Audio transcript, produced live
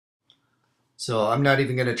So I'm not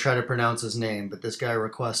even going to try to pronounce his name, but this guy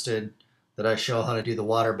requested that I show how to do the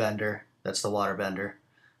water bender. That's the water bender.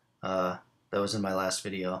 Uh, that was in my last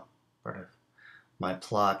video, part of my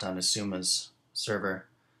plot on Asuma's server.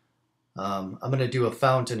 I'm going to do a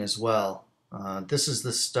fountain as well. This is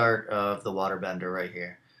the start of the water bender right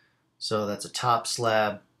here. So that's a top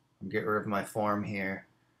slab. I'll get rid of my form here.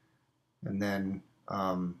 And then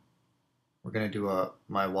we're going to do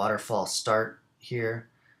my waterfall start here.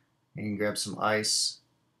 You can grab some ice.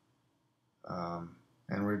 And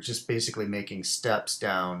we're just basically making steps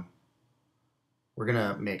down. We're going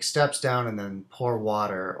to make steps down and then pour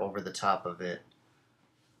water over the top of it.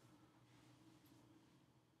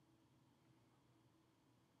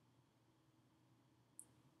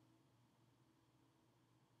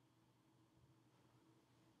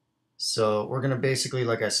 So we're going to basically,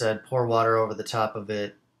 like I said, pour water over the top of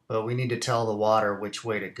it, but we need to tell the water which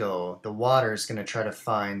way to go. The water is going to try to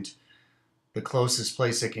find the closest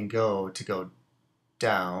place it can go to go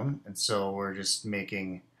down, and so we're just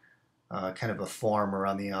making kind of a form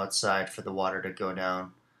around the outside for the water to go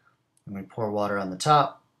down. And we pour water on the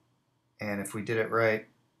top, and if we did it right,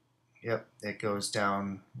 yep, it goes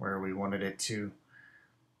down where we wanted it to.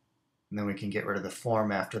 And then we can get rid of the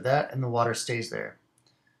form after that, and the water stays there.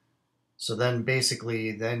 So then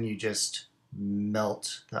basically, then you just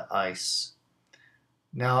melt the ice.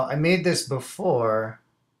 Now, I made this before,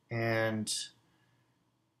 and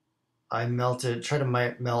I tried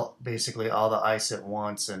to melt basically all the ice at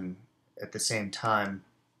once and at the same time.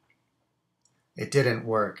 It didn't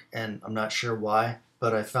work, and I'm not sure why,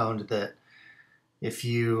 but I found that if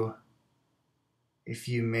you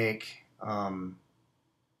make kind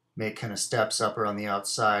of steps up around the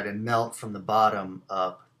outside and melt from the bottom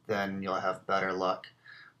up, then you'll have better luck.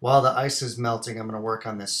 While the ice is melting, I'm going to work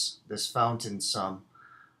on this fountain some.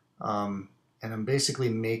 And I'm basically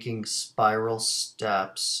making spiral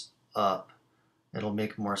steps up. It'll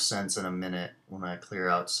make more sense in a minute when I clear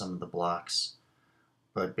out some of the blocks.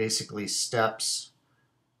 But basically steps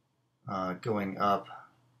going up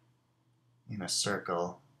in a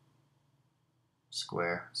circle,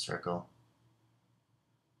 square, circle.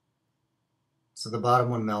 So the bottom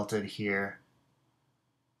one melted here.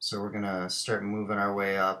 So we're going to start moving our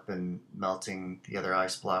way up and melting the other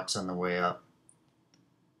ice blocks on the way up.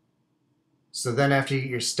 So then after you get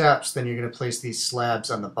your steps, then you're going to place these slabs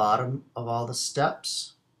on the bottom of all the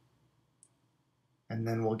steps. And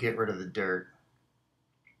then we'll get rid of the dirt.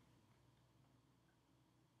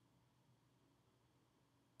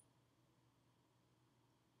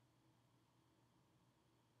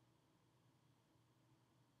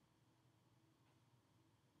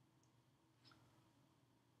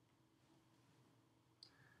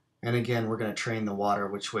 And again, we're going to train the water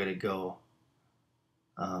which way to go.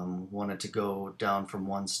 Want it to go down from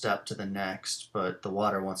one step to the next, but the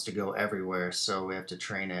water wants to go everywhere, so we have to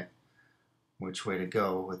train it which way to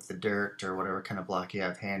go with the dirt or whatever kind of block you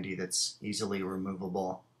have handy that's easily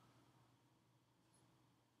removable.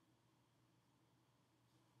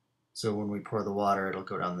 So when we pour the water, it'll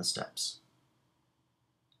go down the steps.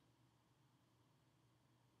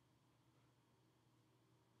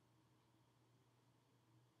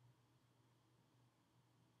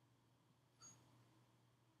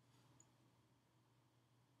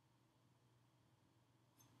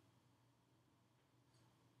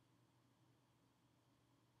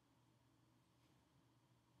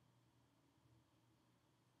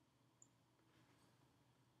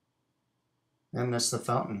 And that's the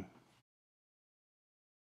fountain.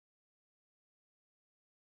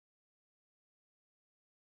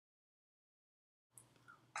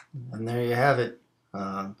 And there you have it,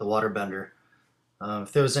 the water bender.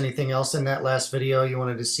 If there was anything else in that last video you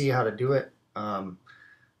wanted to see how to do it,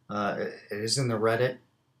 it is in the Reddit.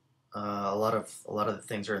 A lot of the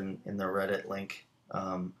things are in the Reddit link,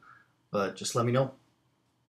 but just let me know.